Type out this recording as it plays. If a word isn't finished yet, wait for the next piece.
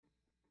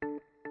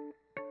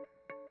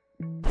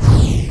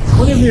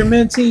of your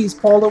mentees,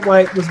 Paula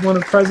White, was one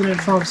of President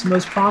Trump's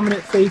most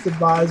prominent faith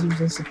advisors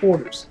and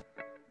supporters.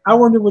 I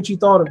wonder what you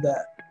thought of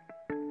that.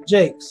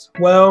 Jakes,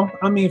 well,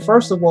 I mean,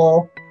 first of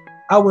all,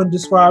 I wouldn't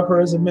describe her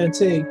as a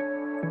mentee.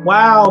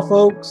 Wow,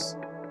 folks.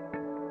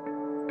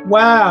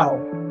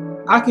 Wow.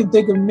 I can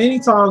think of many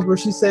times where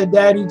she said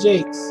Daddy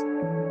Jakes,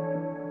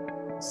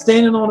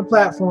 standing on the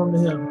platform to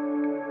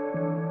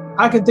him.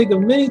 I can think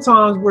of many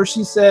times where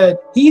he said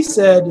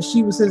that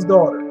she was his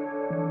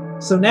daughter.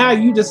 So now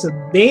you just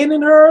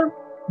abandon her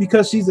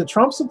because she's a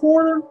Trump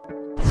supporter?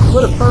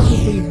 What a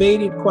perfectly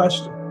baited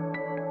question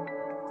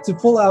to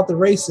pull out the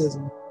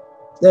racism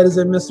that is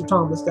in Mr.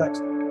 Thomas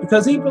Dexter,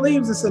 because he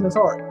believes this in his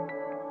heart.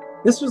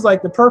 This was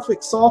like the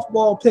perfect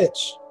softball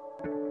pitch,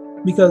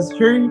 because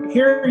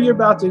here you're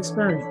about to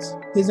experience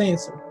his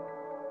answer.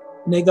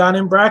 And they got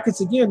in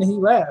brackets again, and he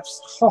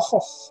laughs. Ha, ha,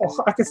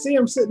 ha. I can see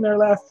him sitting there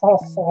laughing. Ha,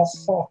 ha,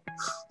 ha,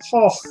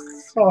 ha,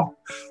 ha.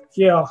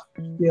 Yeah.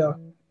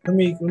 Let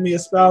me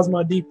espouse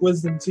my deep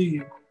wisdom to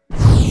you.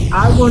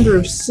 I wonder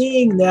if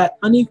seeing that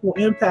unequal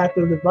impact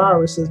of the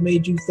virus has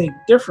made you think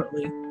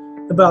differently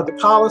about the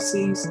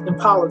policies and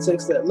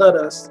politics that led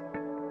us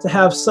to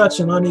have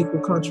such an unequal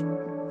country.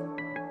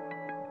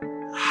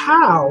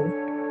 How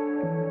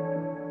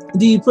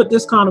do you put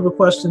this kind of a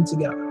question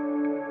together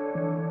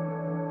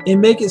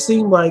and make it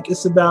seem like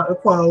it's about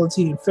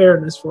equality and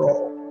fairness for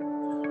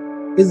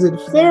all? Is it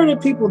fair that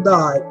people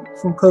died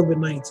from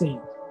COVID-19?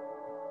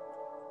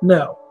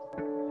 No.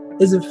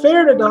 Is it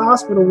fair that the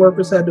hospital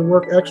workers had to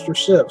work extra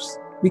shifts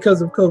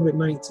because of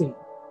COVID-19?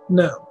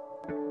 No.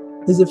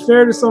 Is it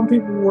fair that some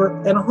people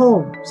were at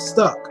home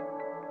stuck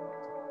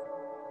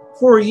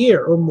for a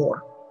year or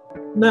more?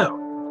 No.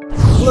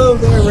 Hello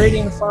there,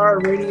 Radiant Fire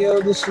Radio.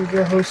 This is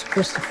your host,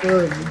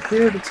 Christopher, and we're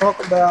here to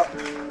talk about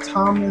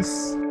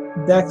Thomas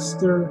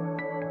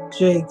Dexter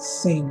Jakes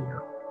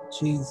Sr.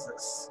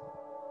 Jesus.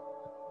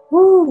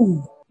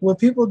 Woo! What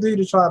people do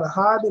to try to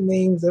hide the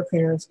names their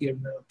parents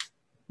give them.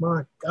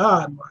 My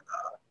God.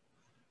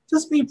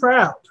 Just be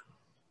proud.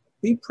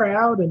 Be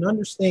proud and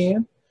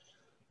understand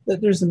that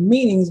there's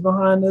meanings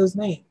behind those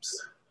names.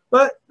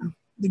 But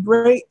the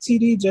great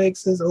T.D.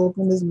 Jakes has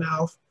opened his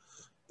mouth.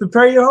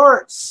 Prepare your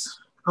hearts.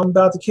 I'm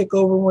about to kick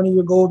over one of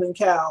your golden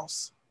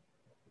cows.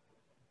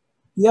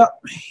 Yep,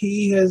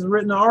 he has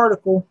written an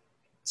article,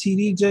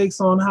 T.D.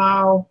 Jakes, on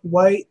how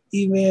white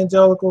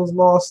evangelicals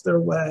lost their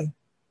way.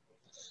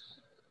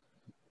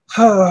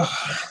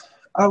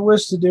 I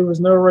wish that there was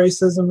no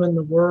racism in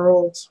the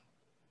world.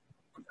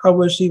 I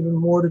wish even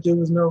more that there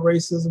was no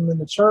racism in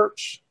the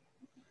church.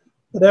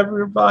 But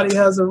everybody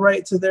has a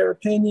right to their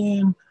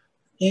opinion,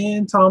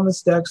 and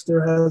Thomas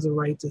Dexter has a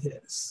right to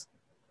his.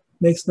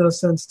 Makes no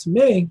sense to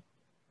me.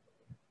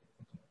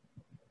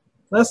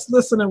 Let's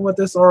listen to what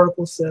this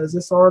article says.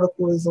 This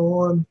article is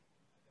on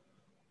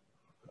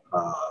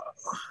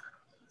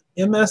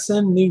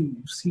MSN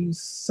News. He's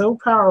so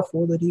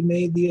powerful that he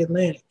made the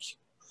Atlantic,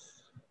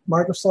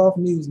 Microsoft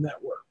News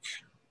Network.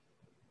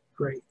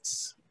 Great.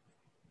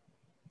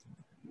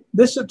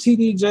 Bishop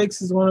T.D.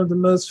 Jakes is one of the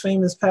most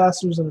famous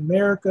pastors in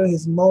America.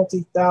 His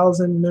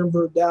multi-thousand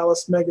member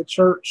Dallas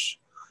megachurch,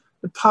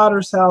 the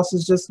Potter's House,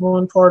 is just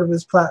one part of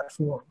his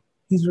platform.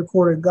 He's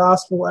recorded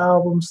gospel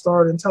albums,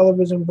 starred in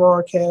television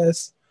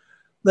broadcasts,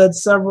 led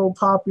several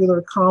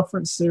popular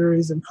conference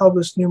series, and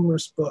published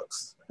numerous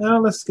books. Now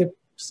let's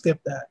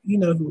skip that. You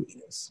know who he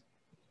is.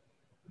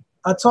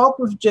 I talked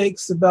with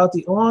Jakes about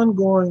the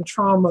ongoing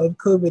trauma of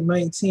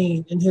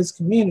COVID-19 in his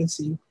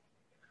community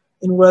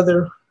and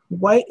whether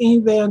white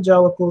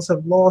evangelicals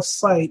have lost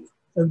sight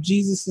of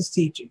Jesus'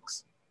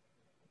 teachings.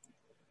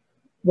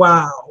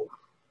 Wow.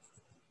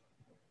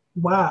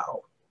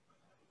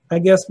 I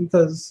guess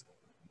because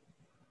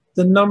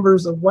the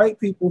numbers of white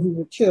people who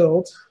were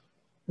killed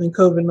in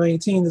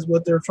COVID-19 is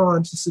what they're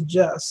trying to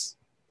suggest.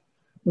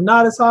 We're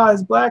not as high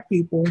as black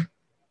people.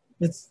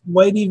 It's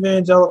white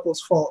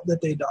evangelicals' fault that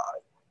they died.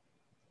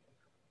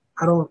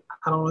 I don't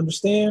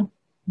understand,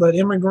 but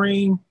Emma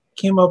Green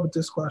came up with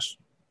this question.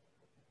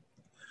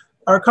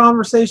 Our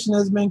conversation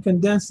has been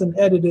condensed and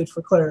edited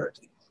for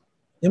clarity.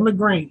 Emma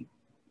Green,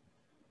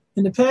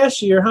 in the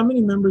past year, how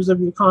many members of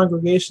your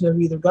congregation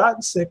have either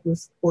gotten sick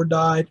with or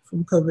died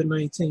from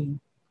COVID-19?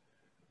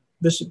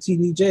 Bishop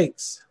T.D.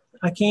 Jakes,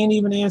 I can't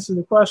even answer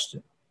the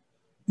question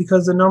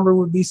because the number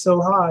would be so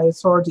high,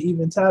 it's hard to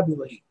even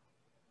tabulate.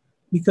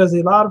 Because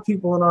a lot of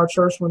people in our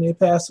church, when they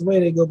pass away,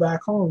 they go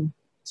back home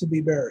to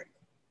be buried.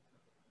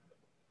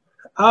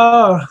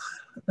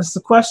 It's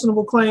a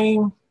questionable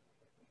claim.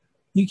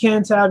 You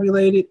can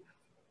tabulate it.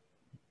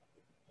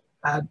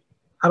 I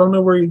don't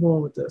know where you're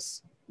going with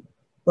this.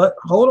 But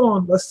hold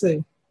on, let's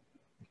see.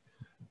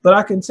 But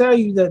I can tell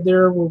you that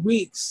there were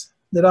weeks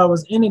that I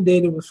was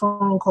inundated with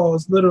phone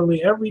calls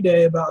literally every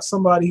day about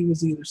somebody who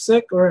was either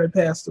sick or had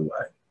passed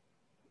away.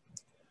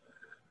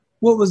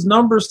 What was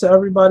numbers to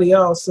everybody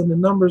else, and the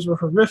numbers were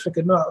horrific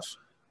enough,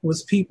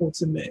 was people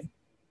to me.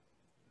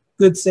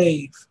 Good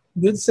save.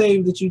 Good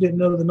save that you didn't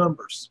know the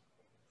numbers.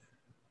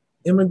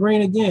 Emma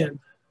Green again.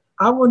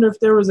 I wonder if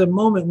there was a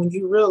moment when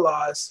you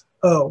realized,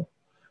 oh,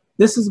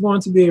 This is going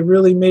to be a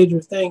really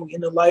major thing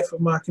in the life of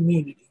my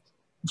community.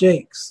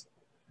 Jakes.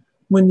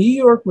 When New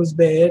York was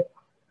bad,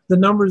 the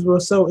numbers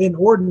were so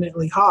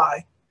inordinately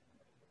high.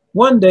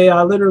 One day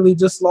I literally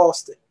just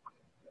lost it.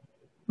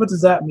 What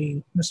does that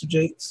mean, Mr.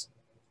 Jakes?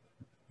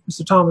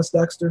 Mr. Thomas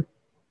Dexter.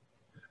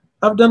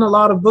 I've done a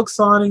lot of book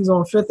signings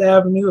on Fifth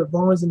Avenue at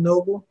Barnes &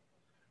 Noble.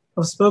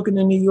 I've spoken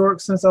in New York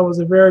since I was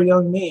a very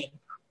young man.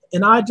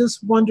 And I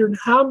just wondered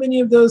how many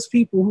of those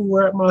people who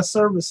were at my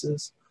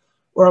services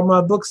or at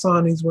my book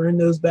signings were in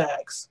those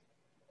bags.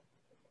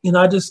 And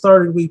I just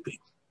started weeping.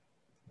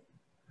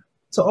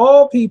 To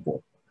all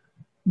people,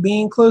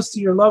 being close to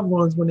your loved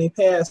ones when they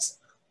pass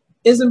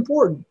is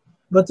important.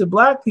 But to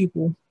Black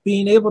people,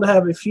 being able to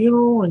have a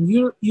funeral and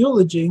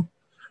eulogy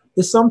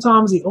is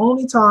sometimes the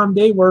only time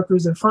day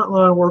workers and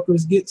frontline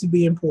workers get to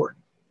be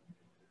important.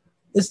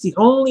 It's the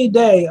only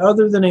day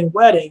other than a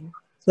wedding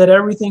that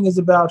everything is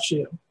about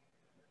you.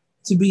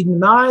 To be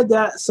denied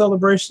that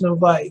celebration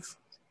of life,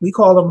 we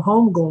call them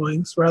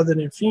homegoings rather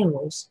than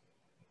funerals,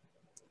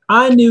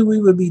 I knew we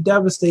would be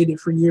devastated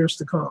for years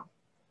to come.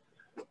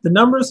 The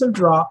numbers have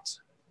dropped,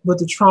 but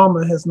the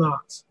trauma has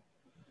not.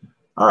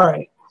 All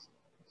right,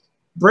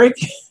 break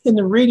in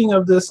the reading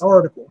of this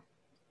article.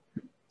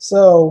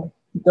 So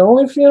the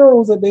only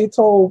funerals that they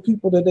told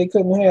people that they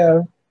couldn't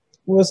have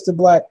was to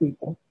Black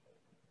people.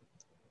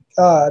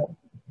 God,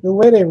 the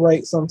way they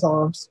write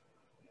sometimes.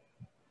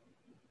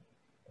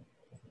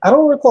 I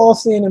don't recall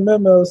seeing a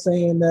memo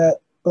saying that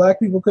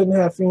Black people couldn't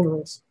have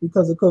funerals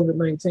because of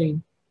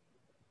COVID-19.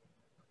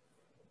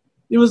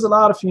 There was a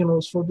lot of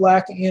funerals for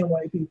Black and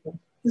white people,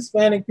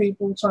 Hispanic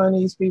people,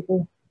 Chinese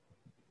people.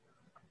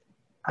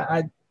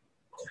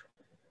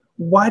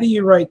 Why do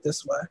you write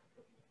this way?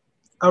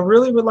 I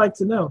really would like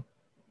to know.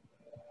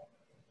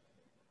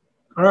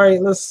 All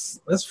right, let's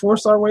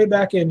force our way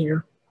back in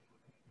here.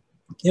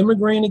 Emma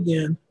Green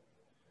again.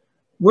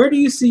 Where do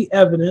you see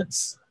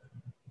evidence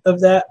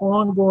of that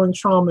ongoing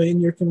trauma in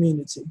your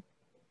community?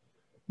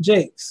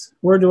 Jakes,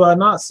 where do I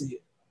not see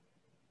it?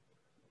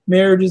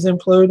 Marriages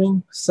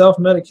imploding,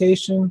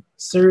 self-medication,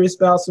 serious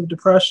bouts of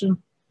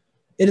depression.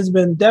 It has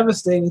been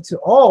devastating to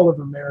all of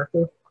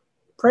America.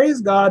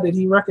 Praise God that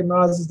he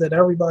recognizes that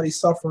everybody's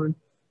suffering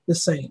the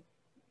same.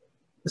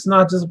 It's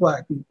not just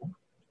Black people,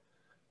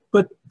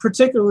 but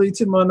particularly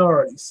to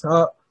minorities.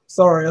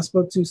 Sorry, I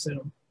spoke too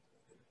soon.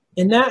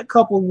 And that,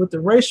 coupled with the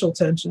racial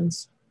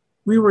tensions,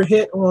 we were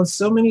hit on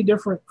so many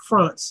different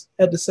fronts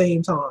at the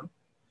same time.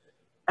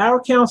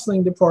 Our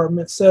counseling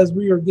department says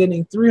we are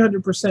getting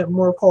 300%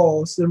 more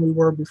calls than we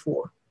were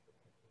before.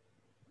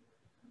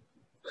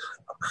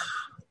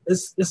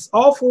 It's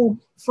awful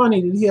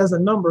funny that he has a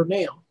number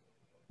now,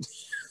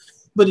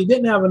 but he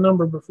didn't have a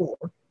number before.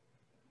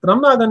 But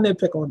I'm not going to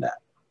nitpick on that.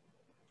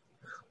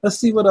 Let's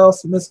see what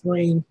else Ms.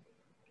 Green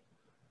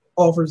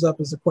offers up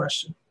as a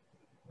question.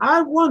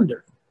 I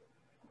wonder,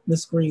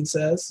 Ms. Green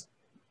says,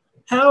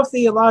 how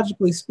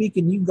theologically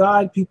speaking you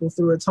guide people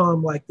through a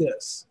time like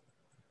this.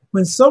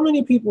 When so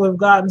many people have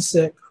gotten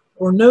sick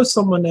or know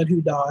someone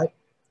who died,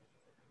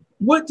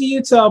 what do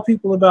you tell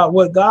people about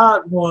what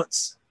God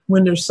wants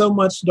when there's so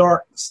much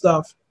dark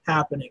stuff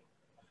happening?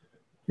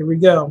 Here we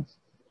go.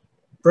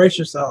 Brace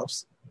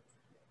yourselves.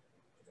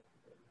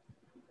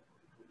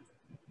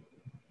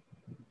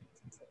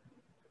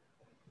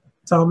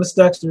 Thomas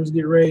Dexter's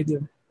get ready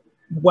to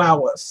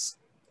wow us.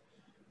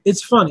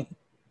 It's funny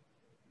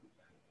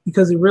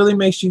because it really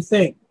makes you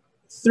think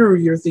through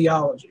your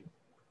theology.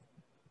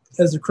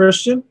 As a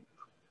Christian,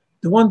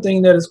 the one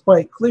thing that is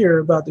quite clear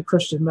about the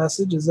Christian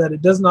message is that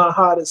it does not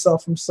hide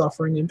itself from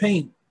suffering and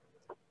pain.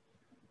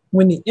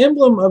 When the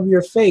emblem of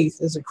your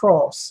faith is a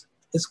cross,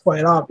 it's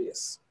quite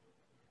obvious.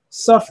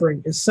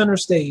 Suffering is center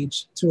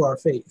stage to our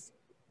faith.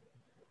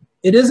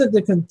 It isn't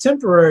the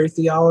contemporary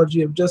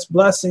theology of just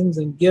blessings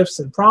and gifts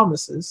and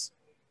promises.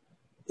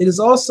 It is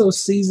also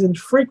seasoned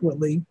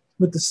frequently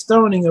with the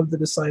stoning of the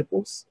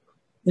disciples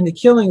and the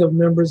killing of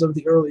members of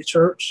the early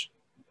church.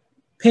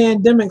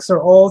 Pandemics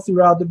are all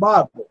throughout the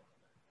Bible.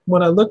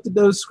 When I looked at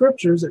those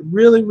scriptures, it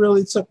really,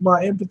 really took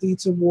my empathy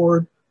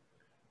toward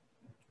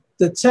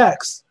the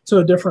text to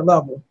a different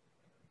level.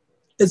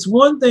 It's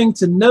one thing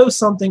to know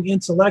something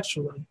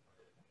intellectually.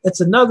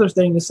 It's another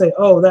thing to say,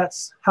 oh,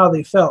 that's how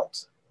they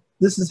felt.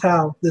 This is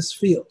how this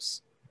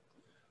feels.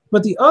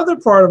 But the other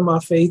part of my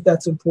faith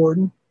that's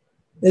important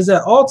is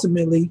that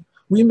ultimately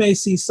we may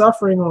see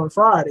suffering on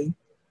Friday,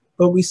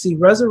 but we see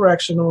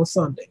resurrection on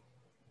Sunday.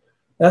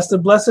 That's the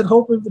blessed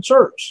hope of the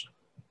church,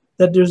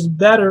 that there's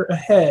better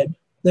ahead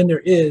than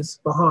there is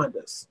behind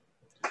us.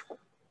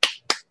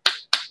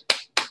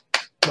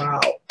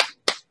 Wow.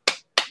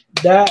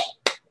 That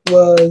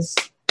was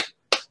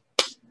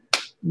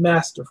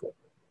masterful.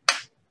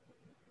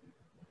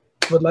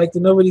 Would like to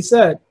know what he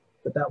said,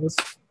 but that was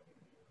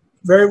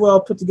very well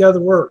put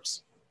together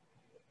words.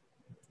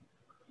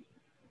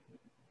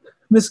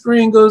 Ms.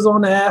 Green goes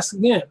on to ask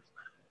again.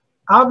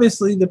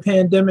 Obviously, the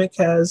pandemic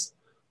has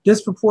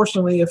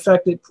disproportionately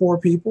affected poor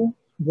people,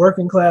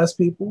 working class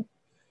people,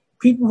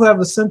 people who have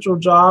essential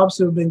jobs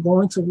who have been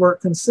going to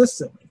work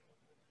consistently.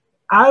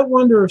 I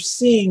wonder if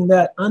seeing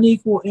that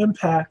unequal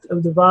impact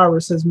of the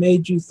virus has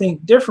made you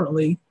think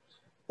differently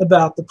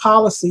about the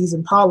policies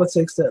and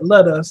politics that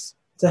led us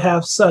to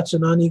have such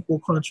an unequal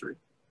country.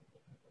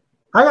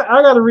 I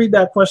got to read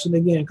that question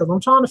again because I'm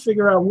trying to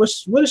figure out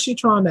what is she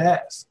trying to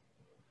ask.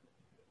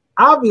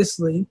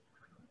 Obviously,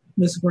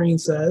 Ms. Green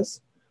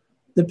says,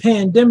 the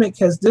pandemic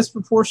has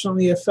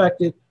disproportionately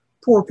affected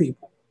poor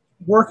people,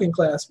 working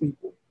class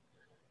people,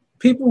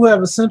 people who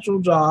have essential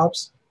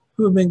jobs,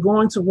 who have been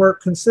going to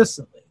work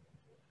consistently.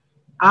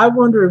 I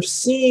wonder if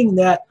seeing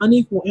that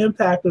unequal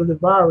impact of the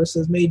virus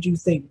has made you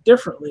think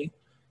differently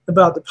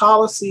about the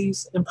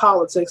policies and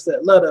politics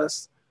that led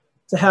us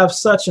to have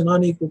such an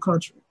unequal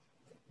country.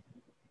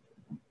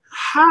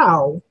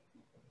 How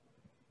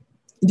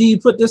do you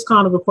put this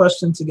kind of a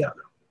question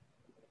together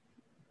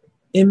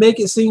and make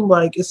it seem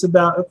like it's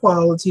about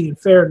equality and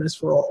fairness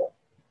for all?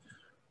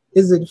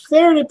 Is it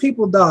fair that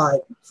people died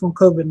from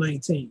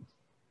COVID-19?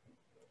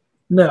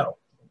 No.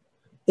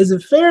 Is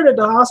it fair that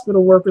the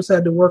hospital workers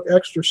had to work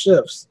extra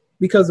shifts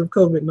because of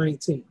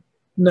COVID-19?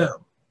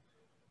 No.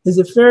 Is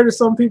it fair that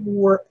some people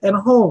were at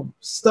home,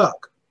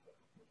 stuck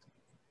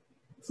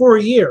for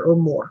a year or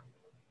more?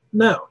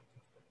 No.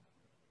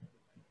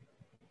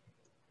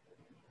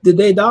 Did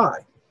they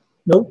die?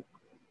 Nope.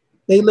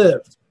 They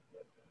lived.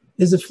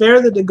 Is it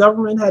fair that the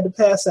government had to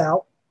pass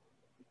out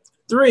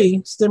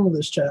 3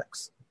 stimulus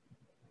checks?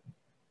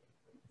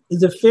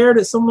 Is it fair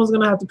that someone's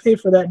going to have to pay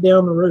for that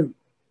down the road?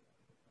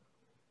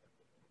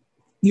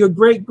 Your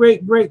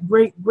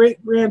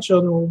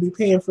great-great-great-great-great-grandchildren will be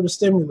paying for the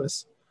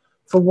stimulus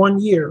for 1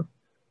 year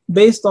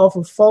based off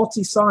of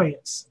faulty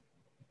science.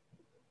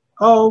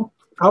 Oh,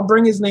 I'll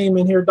bring his name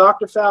in here,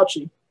 Dr.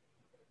 Fauci,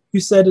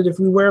 who said that if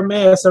we wear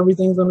masks,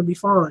 everything's going to be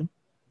fine,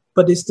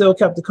 but they still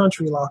kept the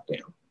country locked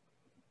down.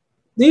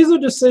 These are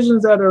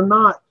decisions that are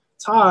not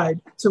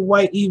tied to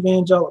white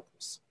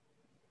evangelicals,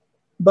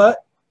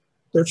 but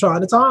they're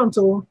trying to tie them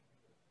to them.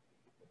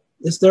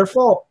 It's their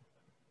fault.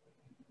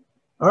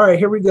 All right,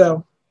 here we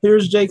go.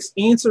 Here's Jake's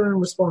answer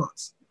and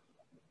response.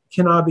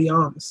 Can I be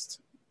honest?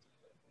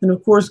 And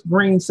of course,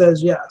 Green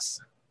says yes.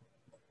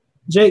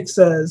 Jake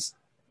says,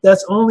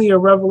 that's only a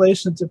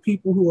revelation to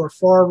people who are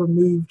far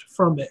removed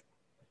from it.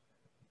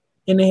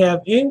 And they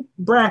have in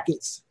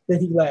brackets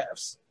that he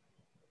laughs.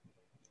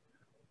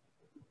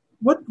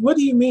 What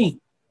do you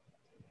mean?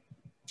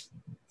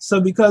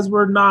 So because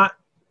we're not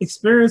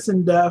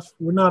experiencing death,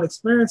 we're not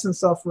experiencing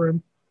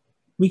suffering,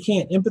 we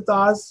can't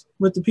empathize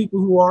with the people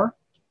who are?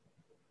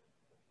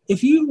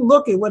 If you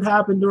look at what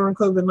happened during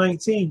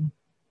COVID-19,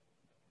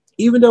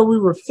 even though we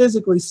were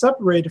physically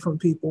separated from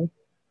people,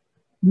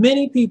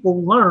 many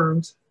people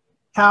learned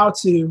how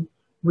to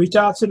reach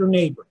out to their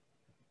neighbor.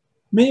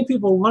 Many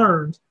people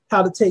learned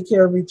how to take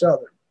care of each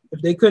other.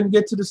 If they couldn't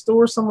get to the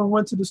store, someone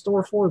went to the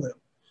store for them.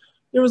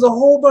 There was a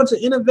whole bunch of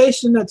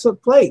innovation that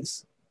took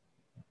place.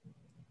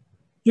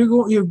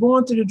 You're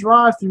going through the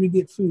drive-thru to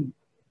get food.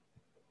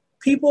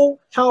 People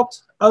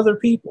helped other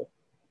people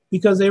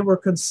because they were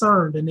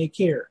concerned and they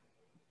cared.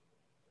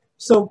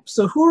 So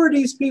who are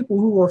these people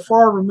who are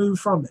far removed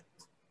from it?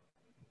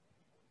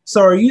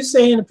 So are you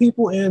saying the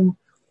people in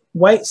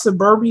white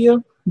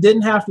suburbia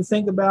didn't have to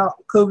think about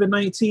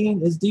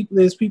COVID-19 as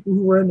deeply as people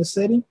who were in the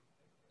city?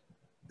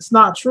 It's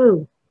not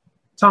true,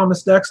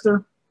 Thomas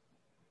Dexter.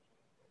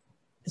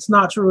 It's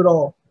not true at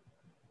all.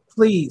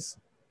 Please.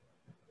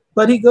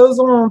 But he goes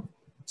on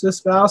to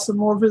espouse some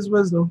more of his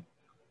wisdom.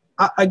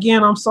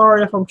 Again, I'm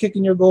sorry if I'm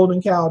kicking your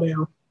golden cow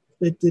down.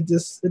 It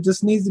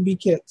just needs to be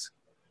kicked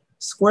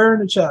square in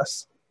the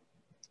chest.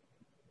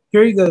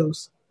 Here he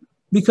goes.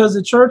 Because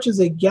the church is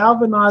a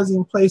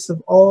galvanizing place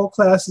of all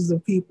classes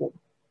of people.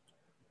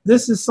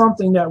 This is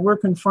something that we're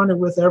confronted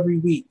with every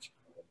week.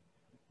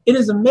 It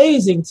is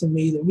amazing to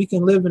me that we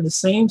can live in the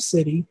same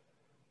city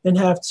and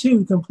have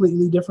 2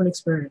 completely different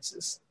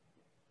experiences.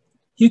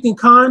 You can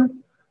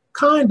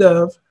kind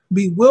of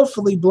be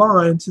willfully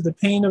blind to the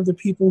pain of the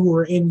people who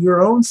are in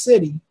your own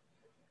city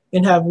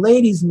and have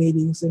ladies'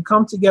 meetings and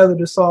come together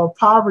to solve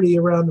poverty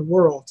around the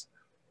world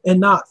and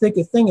not think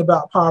a thing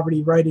about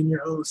poverty right in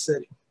your own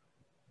city.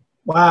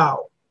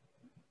 Wow.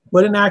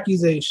 What an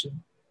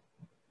accusation.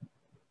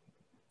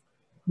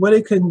 What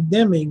a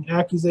condemning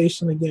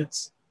accusation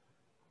against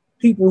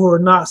people who are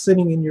not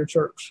sitting in your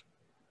church.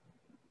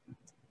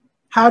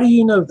 How do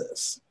you know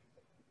this?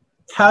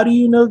 How do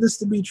you know this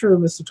to be true,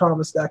 Mr.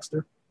 Thomas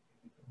Dexter?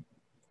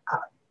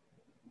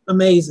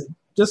 Amazing.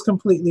 Just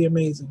completely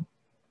amazing.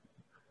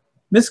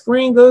 Miss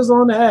Green goes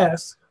on to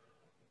ask,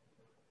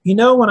 you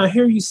know, when I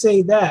hear you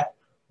say that,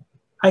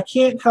 I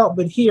can't help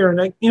but hear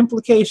an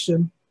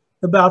implication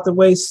about the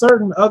way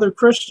certain other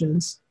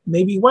Christians,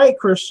 maybe white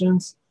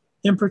Christians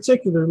in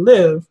particular,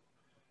 live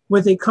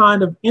with a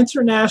kind of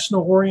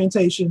international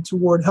orientation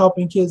toward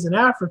helping kids in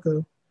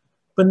Africa,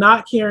 but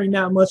not caring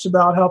that much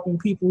about helping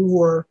people who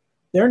are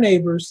their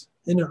neighbors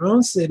in their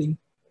own city.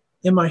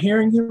 Am I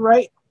hearing you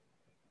right?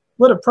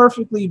 What a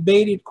perfectly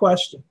baited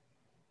question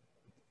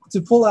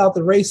to pull out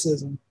the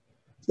racism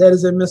that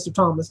is in Mr.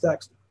 Thomas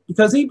Dexter,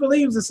 because he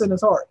believes this in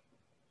his heart.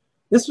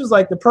 This was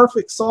like the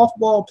perfect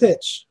softball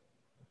pitch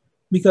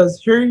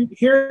Because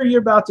here you're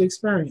about to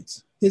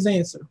experience his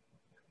answer.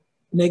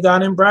 And they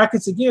got in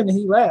brackets again, and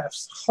he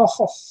laughs. Ha,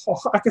 ha,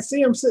 ha. I can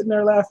see him sitting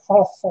there laughing.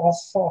 Ha, ha,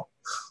 ha,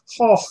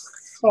 ha,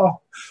 ha.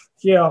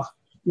 Yeah,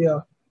 yeah.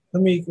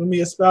 Let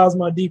me espouse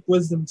my deep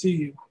wisdom to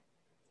you.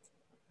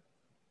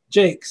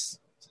 Jakes.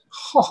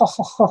 Ha, ha,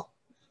 ha, ha.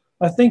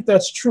 I think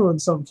that's true in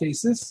some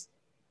cases,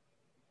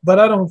 but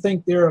I don't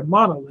think they're a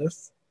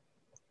monolith.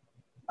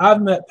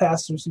 I've met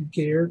pastors who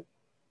cared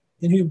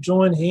and who've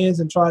joined hands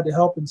and tried to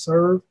help and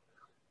serve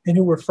and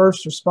who were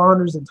first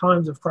responders in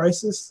times of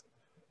crisis.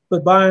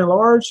 But by and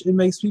large, it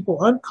makes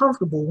people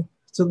uncomfortable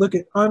to look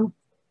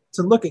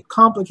at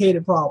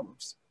complicated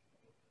problems.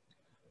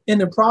 And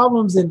the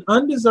problems in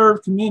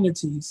undeserved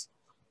communities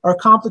are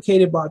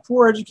complicated by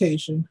poor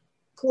education,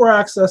 poor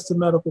access to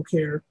medical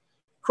care,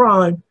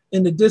 crime,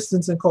 and the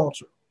distance in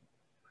culture.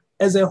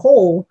 As a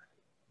whole,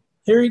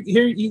 here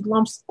he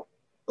lumps.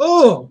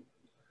 Oh,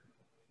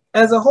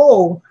 as a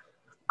whole,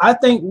 I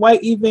think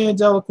white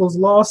evangelicals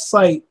lost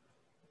sight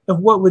of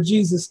what would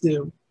Jesus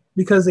do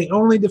because they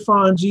only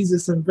define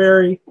Jesus in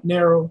very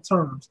narrow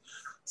terms.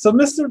 So,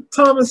 Mr.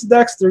 Thomas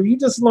Dexter, you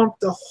just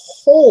lumped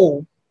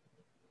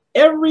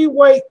every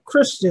white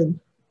Christian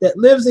that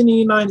lives in the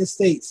United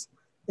States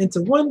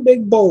into one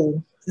big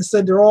bowl and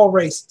said they're all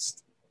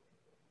racist.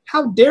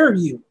 How dare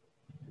you?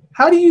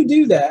 How do you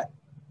do that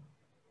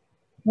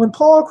when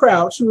Paul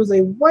Crouch, who is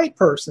a white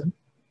person,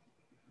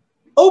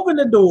 opened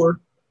the door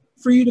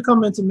for you to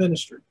come into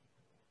ministry?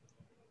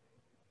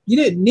 You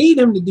didn't need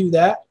him to do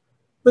that,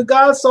 but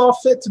God saw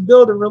fit to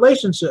build a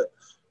relationship.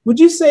 Would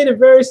you say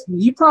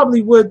you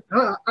probably would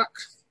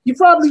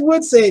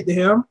say it to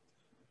him,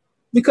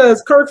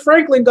 because Kirk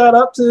Franklin got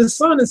up to his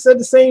son and said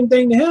the same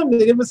thing to him,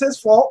 that it was his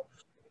fault.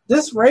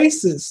 This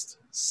racist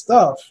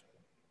stuff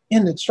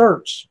in the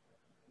church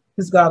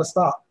has got to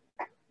stop.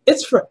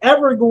 It's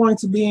forever going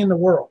to be in the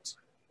world.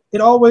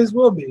 It always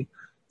will be.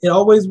 It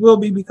always will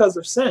be because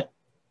of sin.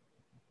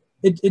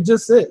 It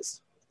just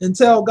is.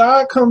 Until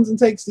God comes and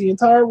takes the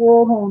entire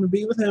world home to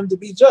be with him, to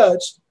be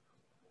judged.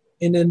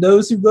 And then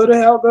those who go to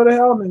hell,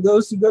 and then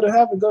those who go to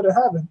heaven, go to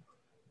heaven.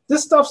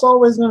 This stuff's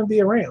always going to be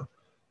around,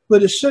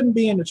 but it shouldn't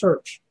be in the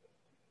church.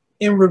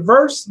 And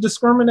reverse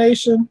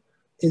discrimination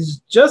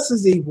is just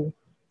as evil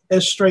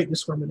as straight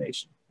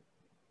discrimination.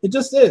 It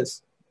just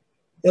is.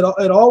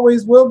 It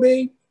always will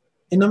be.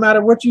 And no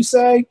matter what you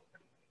say,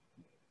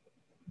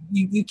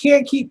 you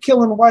can't keep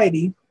killing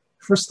Whitey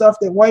for stuff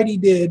that Whitey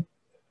did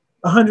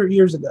 100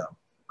 years ago.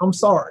 I'm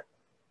sorry.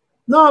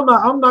 No, I'm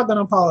not. I'm not going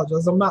to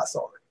apologize. I'm not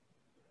sorry.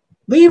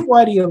 Leave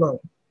Whitey alone.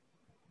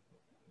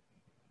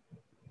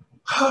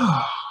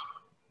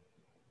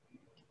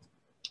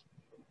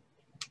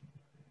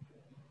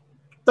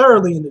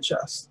 Thoroughly in the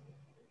chest.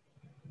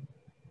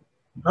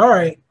 All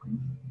right.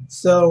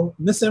 So,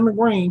 Miss Emma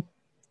Green,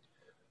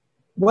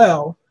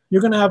 well,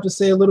 you're going to have to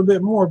say a little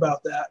bit more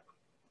about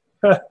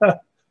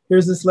that.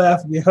 Here's this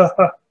laugh.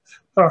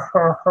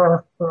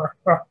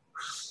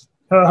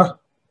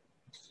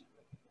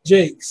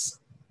 Jakes.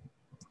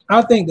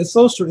 I think the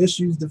social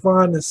issues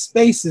define the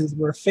spaces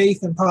where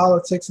faith and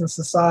politics and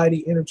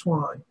society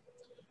intertwine.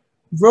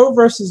 Roe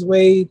versus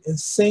Wade and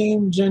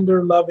same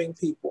gender loving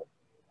people.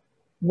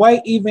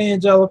 White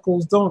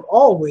evangelicals don't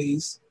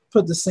always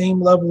put the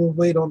same level of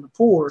weight on the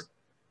poor,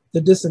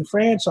 the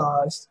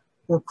disenfranchised,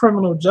 or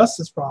criminal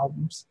justice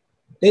problems.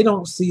 They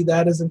don't see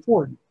that as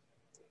important.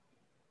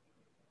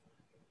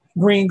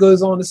 Green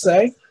goes on to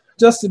say,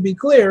 just to be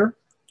clear,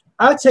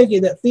 I take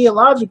it that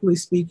theologically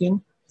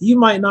speaking, you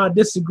might not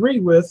disagree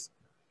with,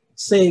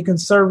 say, a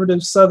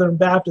conservative Southern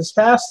Baptist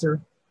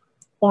pastor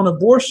on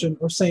abortion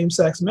or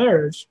same-sex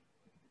marriage,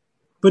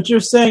 but you're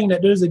saying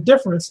that there's a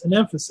difference in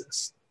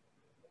emphasis.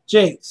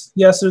 Jakes,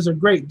 yes, there's a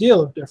great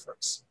deal of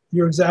difference.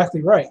 You're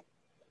exactly right.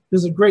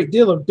 There's a great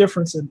deal of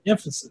difference in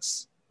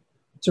emphasis.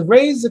 To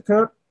raise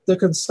the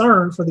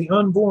concern for the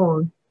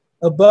unborn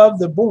above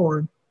the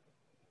born,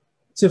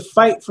 to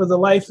fight for the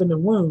life in the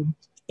womb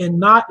and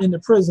not in the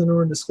prison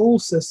or in the school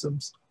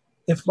systems.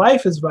 If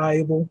life is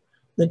valuable,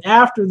 then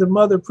after the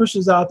mother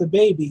pushes out the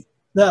baby,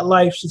 that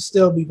life should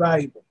still be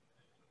valuable.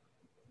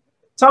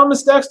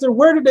 Thomas Dexter,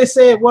 where did they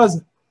say it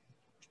wasn't?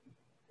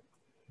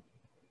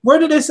 Where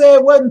did they say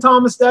it wasn't,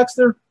 Thomas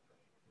Dexter?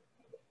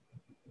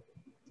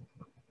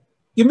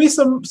 Give me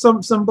some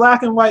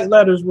black and white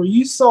letters where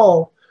you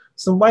saw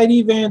some white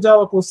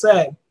evangelicals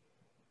say,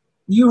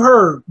 you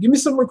heard, give me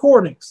some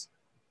recordings.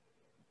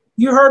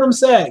 You heard them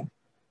say,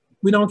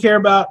 we don't care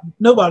about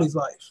nobody's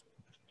life.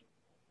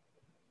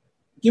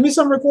 Give me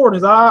some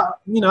recordings. I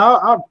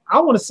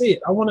want to see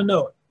it. I want to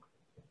know it.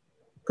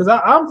 Because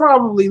I'm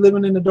probably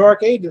living in the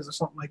dark ages or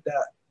something like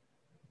that.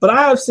 But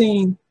I have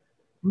seen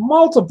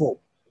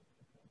multiple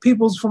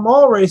peoples from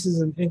all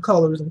races and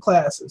colors and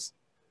classes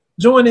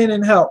join in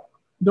and help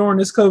during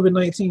this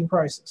COVID-19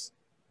 crisis.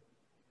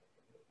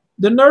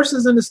 The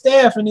nurses and the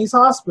staff in these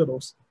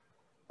hospitals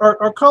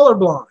are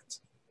colorblind.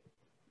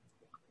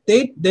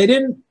 They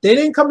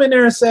didn't come in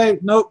there and say,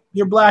 nope,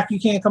 you're black, you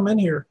can't come in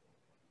here.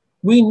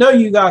 We know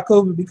you got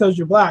COVID because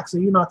you're black, so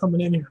you're not coming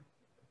in here.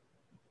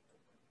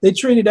 They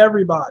treated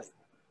everybody.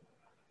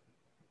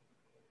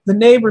 The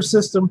neighbor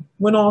system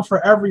went on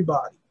for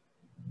everybody.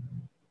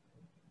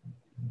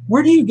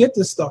 Where do you get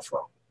this stuff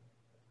from?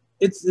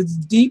 It's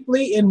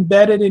deeply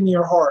embedded in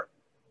your heart.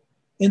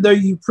 And though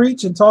you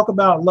preach and talk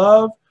about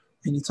love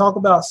and you talk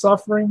about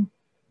suffering,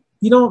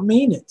 you don't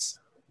mean it.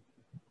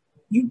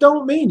 You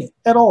don't mean it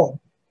at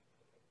all.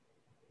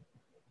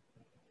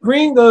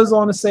 Green goes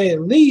on to say,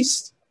 at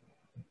least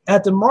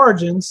at the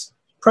margins,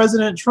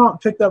 President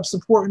Trump picked up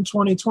support in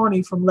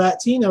 2020 from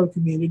Latino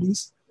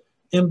communities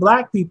and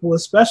Black people,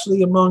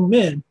 especially among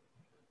men.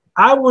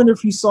 I wonder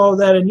if you saw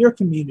that in your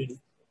community.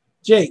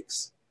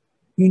 Jakes,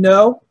 you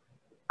know,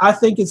 I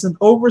think it's an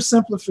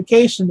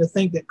oversimplification to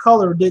think that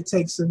color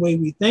dictates the way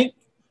we think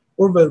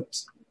or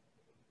vote.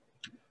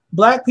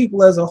 Black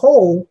people as a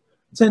whole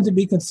tend to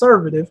be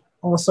conservative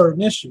on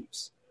certain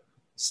issues.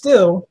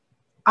 Still,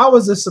 I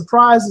was as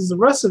surprised as the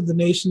rest of the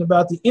nation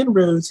about the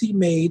inroads he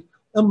made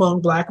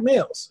among Black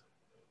males.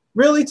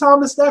 Really,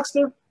 Thomas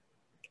Dexter?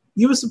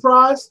 You were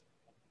surprised?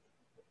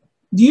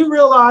 Do you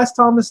realize,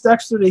 Thomas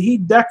Dexter, that he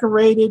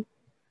decorated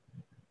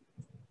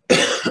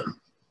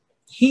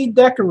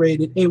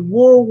a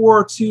World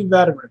War II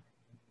veteran?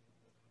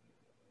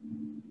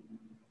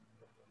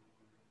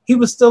 He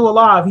was still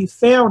alive. He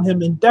found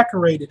him and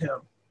decorated him.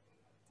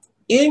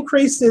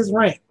 Increased his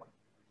rank.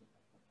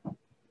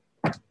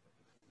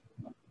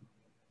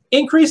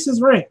 Increased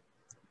his rank.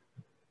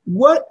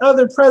 What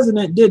other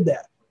president did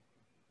that?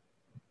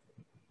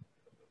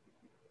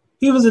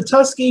 He was a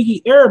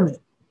Tuskegee Airman.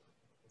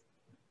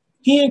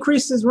 He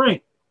increased his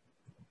rank.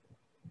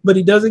 But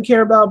he doesn't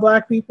care about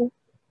Black people?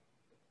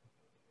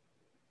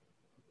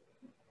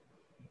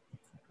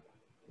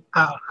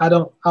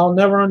 I'll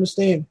never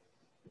understand.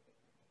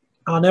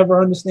 I'll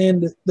never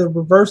understand the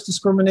reverse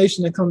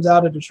discrimination that comes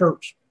out of the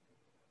church.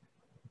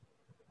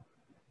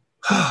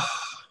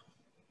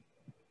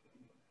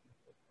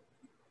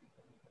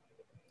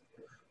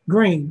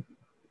 Green,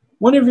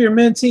 one of your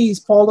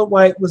mentees, Paula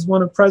White, was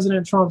one of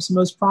President Trump's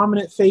most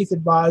prominent faith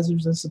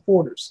advisors and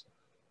supporters.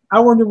 I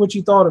wonder what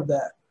you thought of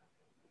that.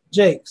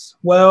 Jakes,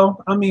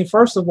 well, I mean,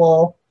 first of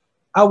all,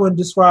 I wouldn't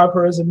describe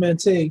her as a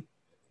mentee.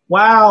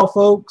 Wow,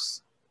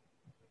 folks.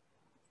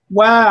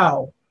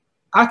 Wow.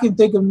 I can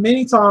think of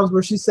many times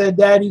where she said,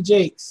 Daddy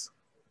Jakes,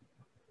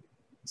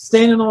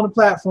 standing on the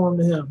platform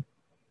to him.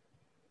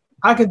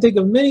 I can think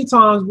of many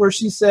times where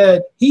he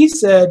said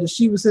that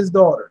she was his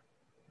daughter.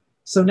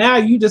 So now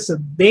you just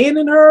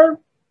abandon her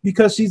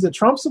because she's a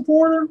Trump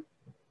supporter?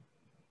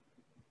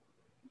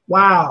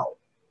 Wow.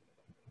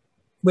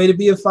 Way to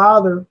be a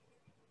father.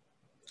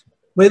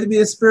 Way to be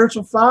a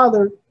spiritual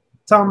father,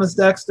 Thomas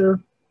Dexter.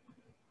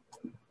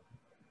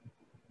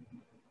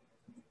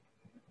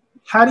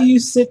 How do you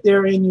sit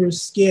there in your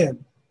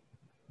skin,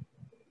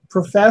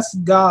 profess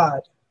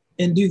God,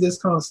 and do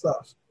this kind of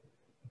stuff?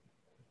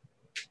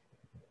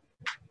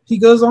 He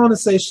goes on to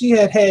say she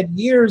had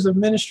years of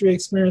ministry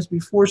experience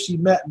before she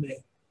met me.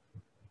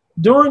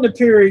 During the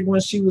period when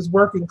she was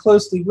working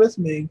closely with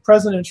me,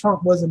 President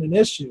Trump wasn't an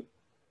issue.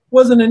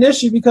 Wasn't an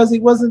issue because he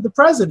wasn't the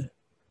president.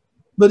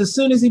 But as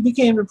soon as he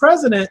became the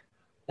president,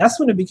 that's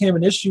when it became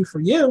an issue for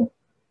you.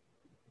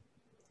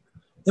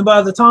 And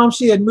by the time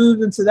she had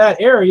moved into that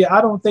area,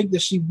 I don't think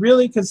that she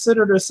really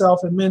considered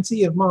herself a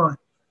mentee of mine.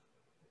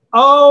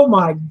 Oh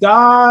my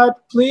God,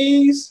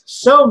 please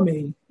show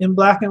me in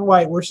black and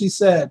white where she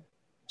said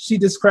she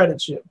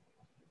discredits you.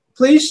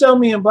 Please show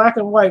me in black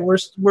and white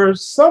where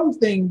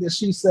something that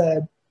she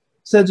said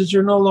that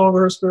you're no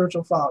longer her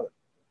spiritual father.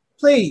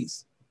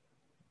 Please.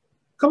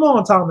 Come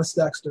on, Thomas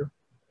Dexter.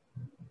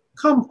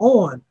 Come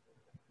on.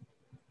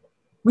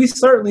 We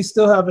certainly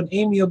still have an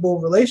amiable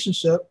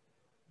relationship.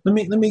 Let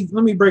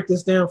me break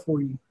this down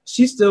for you.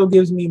 She still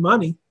gives me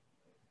money.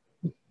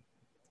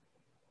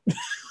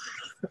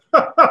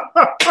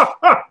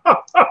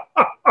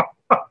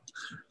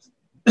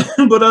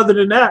 But other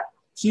than that,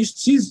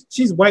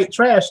 she's white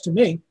trash to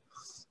me.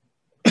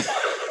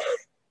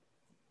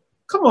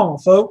 Come on,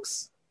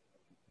 folks.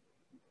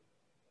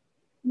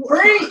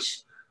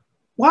 Preach.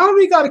 Why do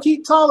we got to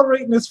keep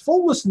tolerating this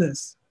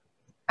foolishness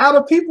out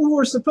of people who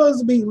are supposed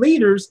to be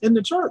leaders in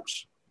the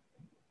church?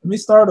 Let me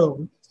start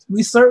over.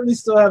 We certainly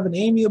still have an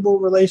amiable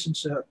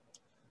relationship,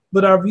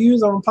 but our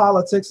views on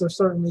politics are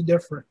certainly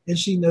different, and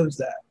she knows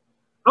that.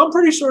 I'm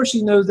pretty sure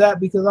she knows that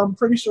because I'm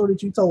pretty sure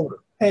that you told her,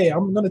 hey,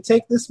 I'm going to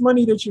take this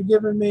money that you're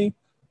giving me,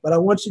 but I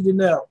want you to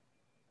know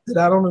that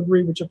I don't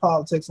agree with your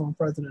politics on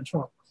President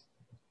Trump.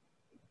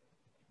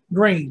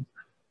 Green,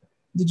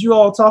 did you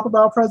all talk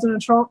about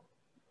President Trump?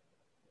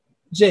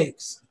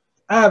 Jakes,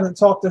 I haven't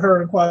talked to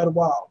her in quite a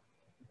while.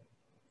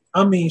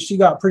 I mean, she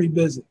got pretty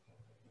busy,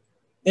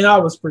 and I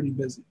was pretty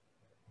busy.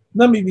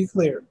 Let me be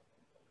clear.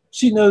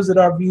 She knows that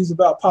our views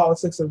about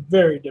politics are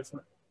very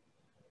different.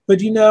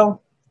 But you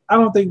know, I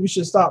don't think we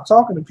should stop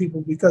talking to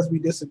people because we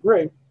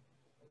disagree.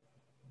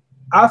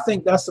 I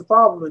think that's the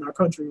problem in our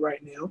country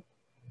right now.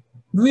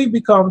 We've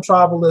become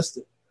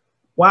tribalistic.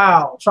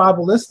 Wow,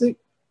 tribalistic?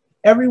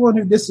 Everyone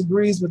who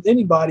disagrees with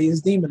anybody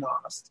is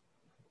demonized.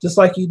 Just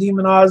like you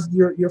demonized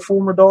your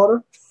former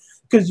daughter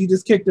because you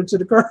just kicked her to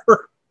the curb.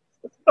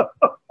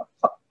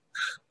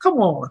 Come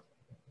on.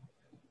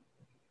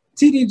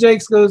 T.D.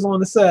 Jakes goes on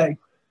to say,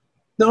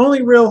 the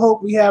only real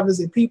hope we have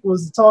as a people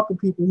is to talk to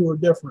people who are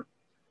different.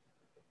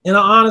 And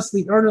I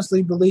honestly,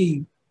 earnestly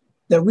believe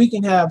that we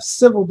can have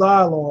civil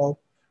dialogue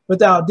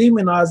without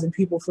demonizing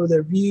people for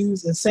their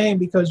views and saying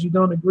because you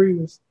don't agree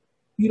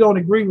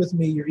with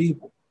me, you're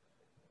evil.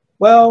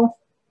 Well,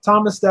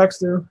 Thomas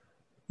Dexter,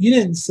 you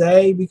didn't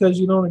say because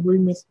you don't agree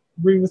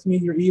with me,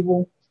 you're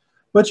evil,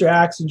 but your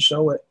actions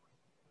show it.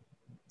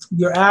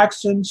 Your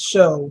actions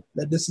show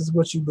that this is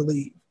what you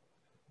believe.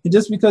 And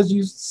just because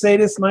you say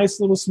this nice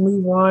little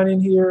smooth line in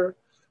here,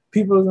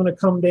 people are going to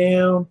come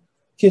down,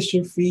 kiss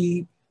your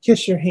feet,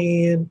 kiss your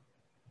hand.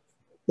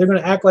 They're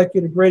going to act like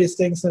you're the greatest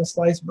thing since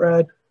sliced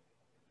bread.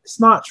 It's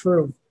not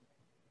true.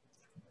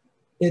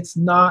 It's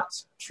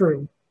not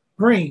true.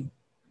 Green,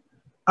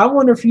 I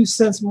wonder if you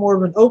sense more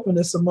of an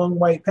openness among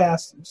white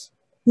pastors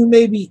who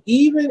maybe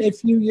even a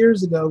few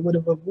years ago would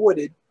have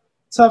avoided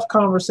tough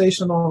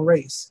conversation on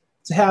race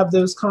to have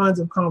those kinds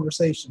of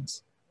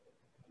conversations.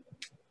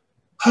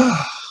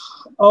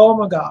 Oh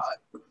my God.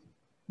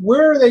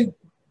 Where are they?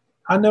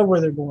 I know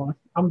where they're going.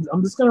 I'm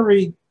just going to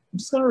read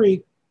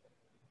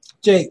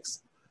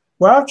Jakes.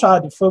 Where I've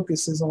tried to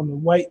focus is on the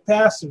white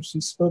pastors who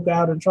spoke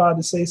out and tried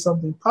to say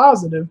something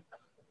positive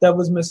that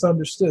was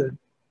misunderstood.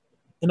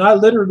 And I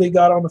literally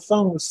got on the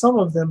phone with some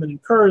of them and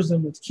encouraged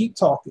them to keep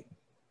talking.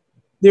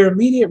 Their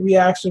immediate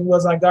reaction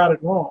was, I got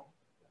it wrong.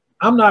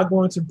 I'm not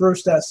going to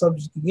broach that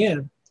subject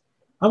again.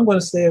 I'm going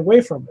to stay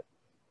away from it.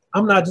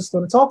 I'm not just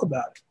going to talk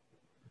about it.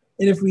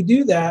 And if we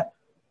do that,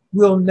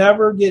 we'll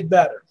never get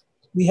better.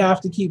 We have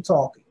to keep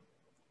talking.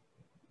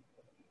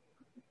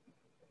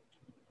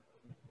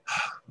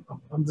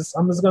 I'm just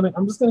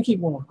gonna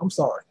keep going. I'm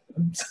sorry.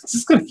 I'm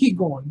just gonna keep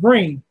going.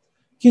 Green,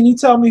 can you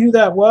tell me who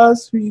that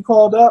was? Who you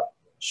called up?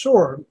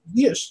 Sure.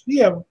 Yes.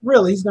 Yeah.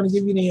 Really, he's gonna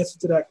give you the answer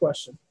to that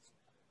question.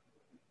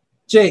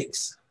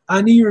 Jakes,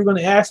 I knew you were going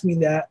to ask me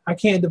that. I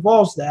can't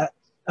divulge that.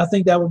 I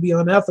think that would be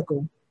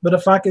unethical. But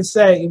if I can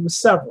say, it was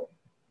several.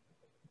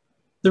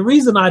 The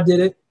reason I did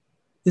it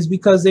is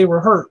because they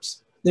were hurt.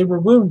 They were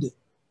wounded.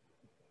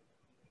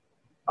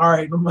 All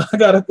right, I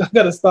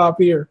gotta stop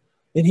here.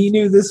 And he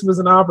knew this was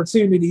an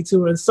opportunity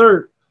to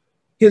insert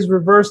his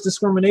reverse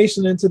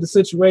discrimination into the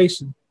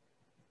situation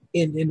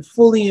and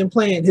fully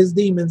implant his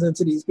demons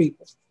into these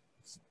people.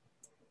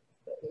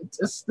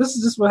 This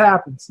is just what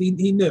happens.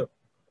 He knew.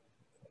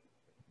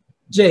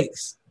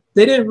 Jakes,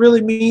 they didn't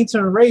really mean to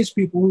enrage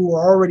people who were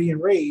already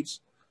enraged.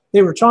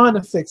 They were trying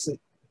to fix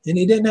it, and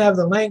they didn't have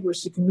the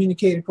language to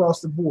communicate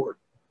across the board.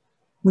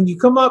 When you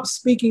come up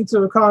speaking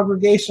to a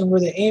congregation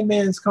where the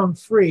amens come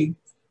free,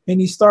 and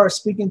you start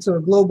speaking to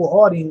a global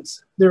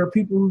audience, there are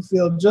people who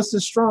feel just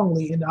as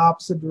strongly in the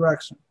opposite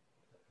direction.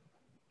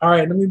 All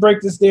right, let me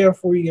break this down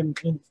for you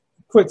in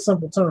quick,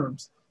 simple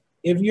terms.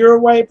 If you're a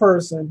white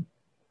person,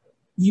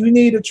 you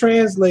need a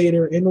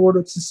translator in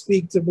order to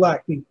speak to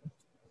black people.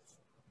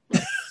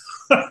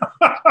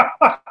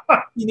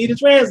 You need a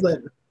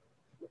translator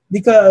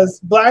because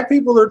black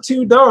people are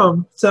too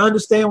dumb to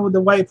understand what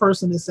the white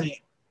person is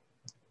saying.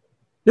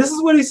 This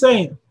is what he's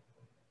saying.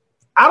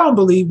 I don't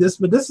believe this,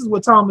 but this is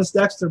what Thomas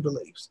Dexter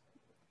believes.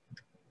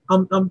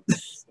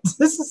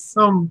 This is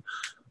some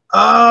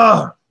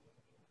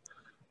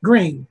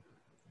Green.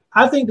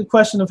 I think the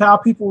question of how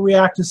people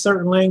react to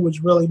certain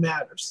language really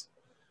matters.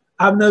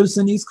 I've noticed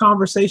in these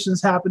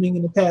conversations happening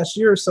in the past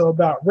year or so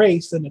about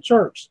race in the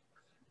church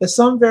that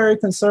some very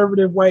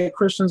conservative white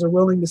Christians are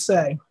willing to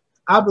say,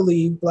 I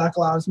believe Black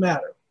Lives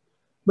Matter,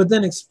 but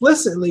then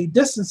explicitly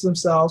distance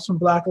themselves from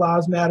Black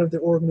Lives Matter,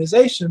 the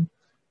organization,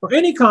 or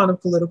any kind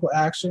of political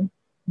action.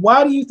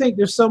 Why do you think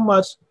there's so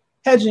much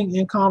hedging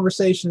in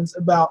conversations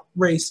about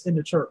race in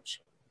the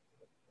church?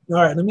 All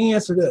right, let me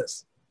answer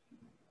this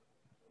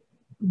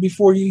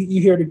before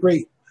you hear the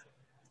great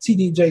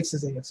T.D.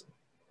 Jakes' answer.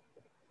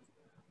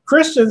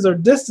 Christians are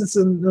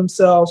distancing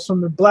themselves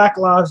from the Black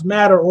Lives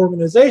Matter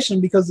organization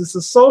because it's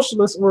a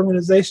socialist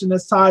organization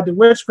that's tied to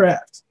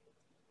witchcraft.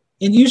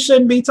 And you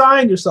shouldn't be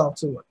tying yourself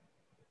to it.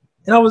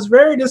 And I was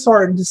very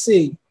disheartened to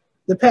see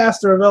the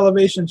pastor of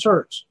Elevation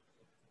Church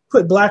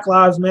put Black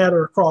Lives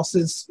Matter across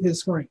his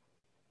screen.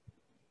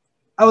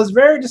 I was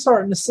very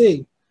disheartened to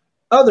see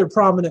other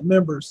prominent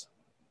members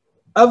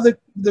of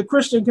the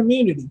Christian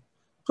community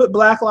put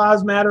Black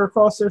Lives Matter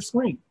across their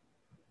screen.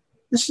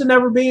 This should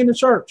never be in the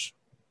church.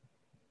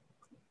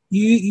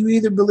 You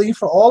either believe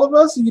for all of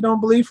us or you don't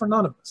believe for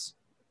none of us.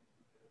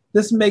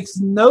 This makes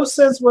no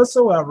sense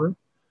whatsoever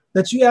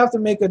that you have to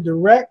make a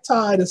direct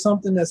tie to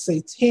something that's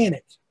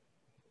satanic.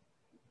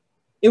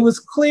 It was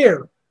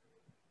clear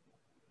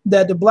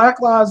that the Black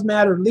Lives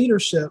Matter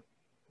leadership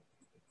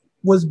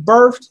was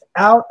birthed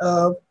out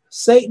of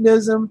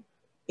Satanism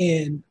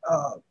and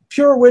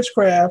pure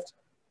witchcraft.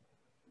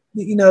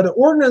 You know, the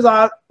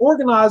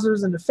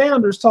organizers and the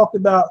founders talked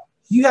about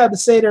you had to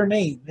say their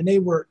name, and they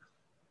were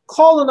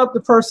calling up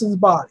the person's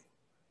body.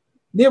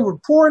 They were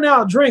pouring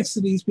out drinks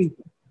to these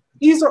people.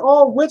 These are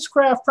all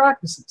witchcraft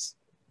practices.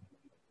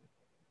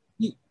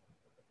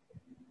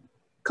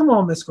 Come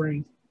on, Miss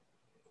Green.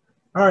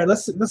 All right,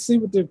 let's see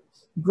what the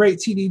great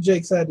T.D.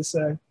 Jakes had to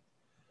say.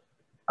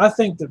 I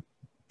think the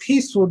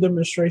peaceful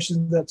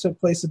demonstrations that took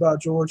place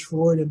about George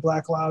Floyd and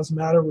Black Lives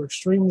Matter were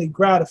extremely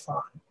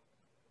gratifying.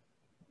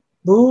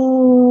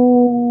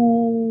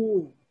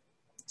 Boo!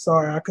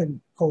 Sorry, I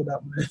couldn't hold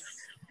that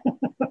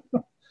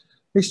one.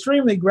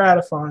 Extremely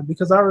gratifying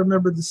because I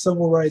remember the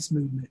civil rights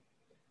movement.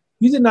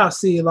 You did not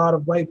see a lot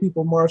of white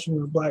people marching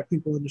with black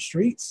people in the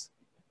streets.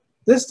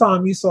 This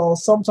time you saw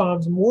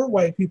sometimes more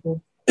white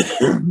people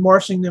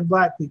marching than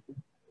black people.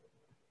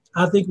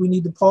 I think we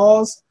need to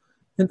pause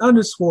and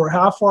underscore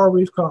how far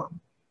we've come,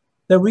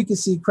 that we can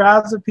see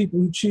crowds of people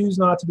who choose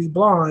not to be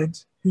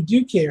blind, who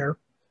do care,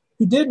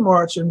 who did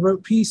march and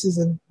wrote pieces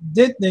and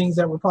did things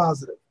that were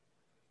positive.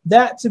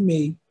 That to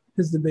me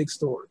is the big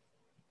story.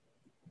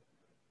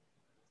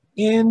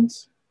 End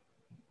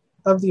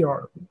of the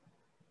article.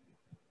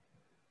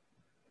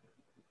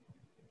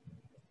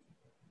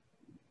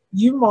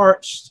 You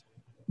marched,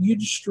 you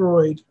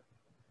destroyed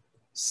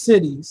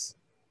cities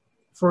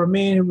for a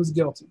man who was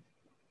guilty,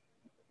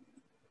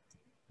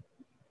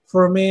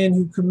 for a man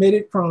who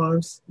committed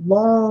crimes,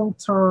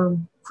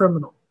 long-term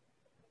criminal.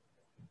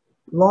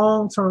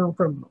 Long-term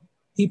criminal.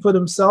 He put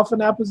himself in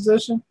that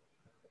position.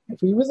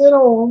 If he was at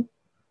home,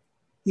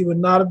 he would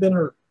not have been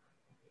hurt.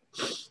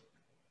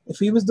 If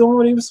he was doing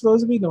what he was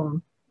supposed to be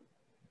doing,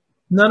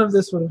 none of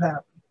this would have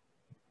happened.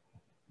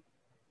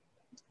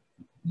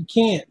 You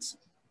can't,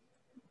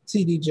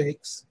 T.D.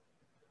 Jakes,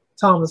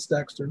 Thomas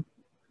Dexter,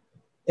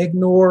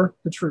 ignore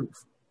the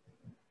truth.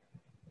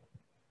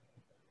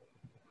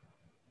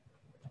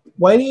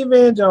 White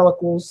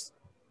evangelicals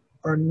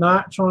are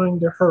not trying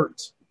to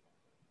hurt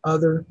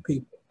other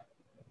people.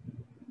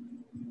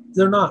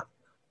 They're not.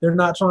 They're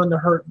not trying to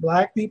hurt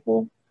black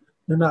people.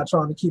 They're not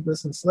trying to keep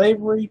us in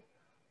slavery.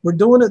 We're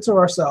doing it to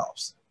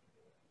ourselves.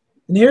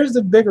 And here's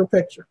the bigger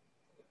picture.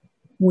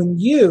 When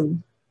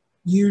you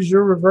use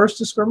your reverse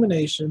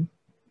discrimination,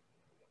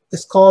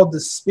 it's called the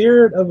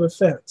spirit of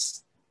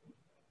offense.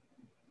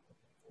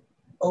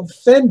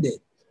 Offended.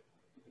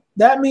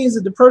 That means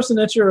that the person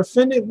that you're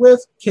offended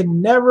with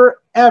can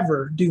never,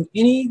 ever do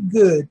any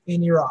good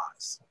in your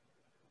eyes.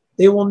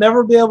 They will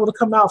never be able to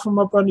come out from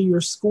up under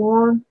your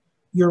scorn,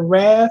 your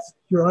wrath,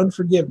 your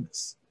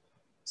unforgiveness.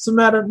 So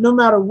no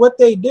matter what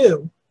they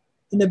do,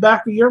 in the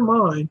back of your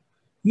mind,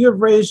 you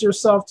have raised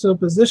yourself to a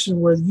position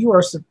where you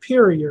are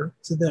superior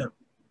to them.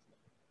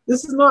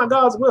 This is not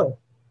God's will.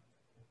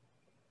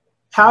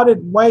 How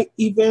did white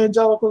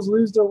evangelicals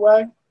lose their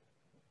way?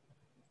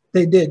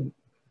 They didn't.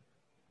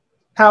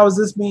 How is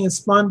this being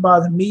spun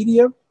by the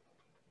media,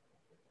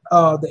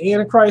 the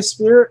Antichrist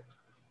spirit,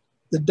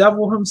 the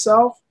devil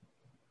himself,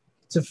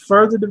 to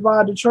further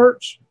divide the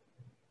church?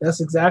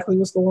 That's exactly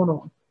what's going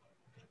on.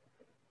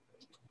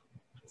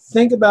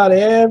 Think about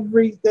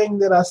everything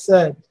that I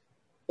said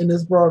in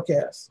this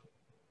broadcast,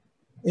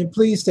 and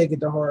please take it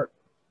to heart.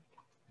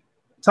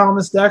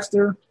 Thomas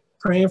Dexter,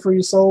 praying for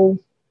your soul,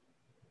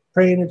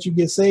 praying that you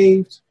get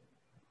saved,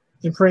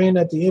 and praying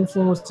that the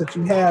influence that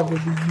you have will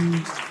be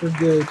used for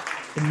good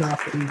and not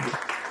for evil.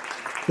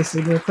 This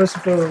has been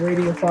Christopher at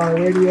Radiant Fire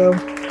Radio.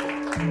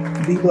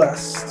 Be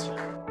blessed.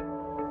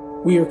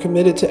 We are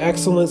committed to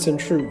excellence and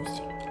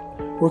truth.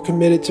 We're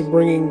committed to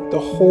bringing the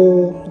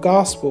whole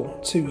gospel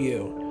to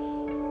you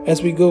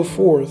as we go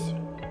forth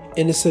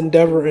in this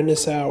endeavor in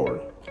this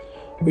hour.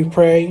 We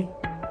pray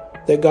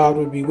that God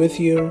would be with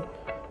you,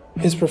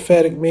 His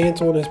prophetic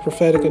mantle and His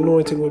prophetic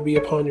anointing would be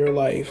upon your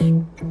life.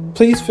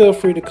 Please feel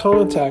free to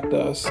contact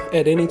us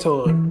at any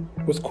time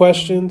with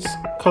questions,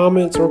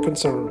 comments, or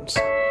concerns.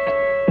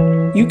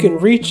 You can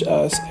reach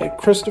us at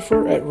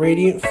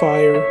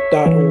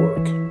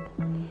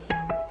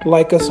Christopher@radiantfire.org.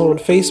 Like us on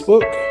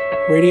Facebook,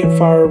 Radiant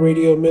Fire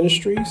Radio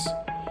Ministries,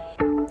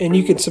 and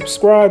you can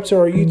subscribe to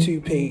our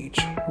YouTube page,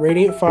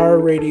 Radiant Fire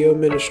Radio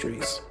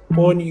Ministries,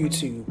 on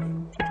YouTube.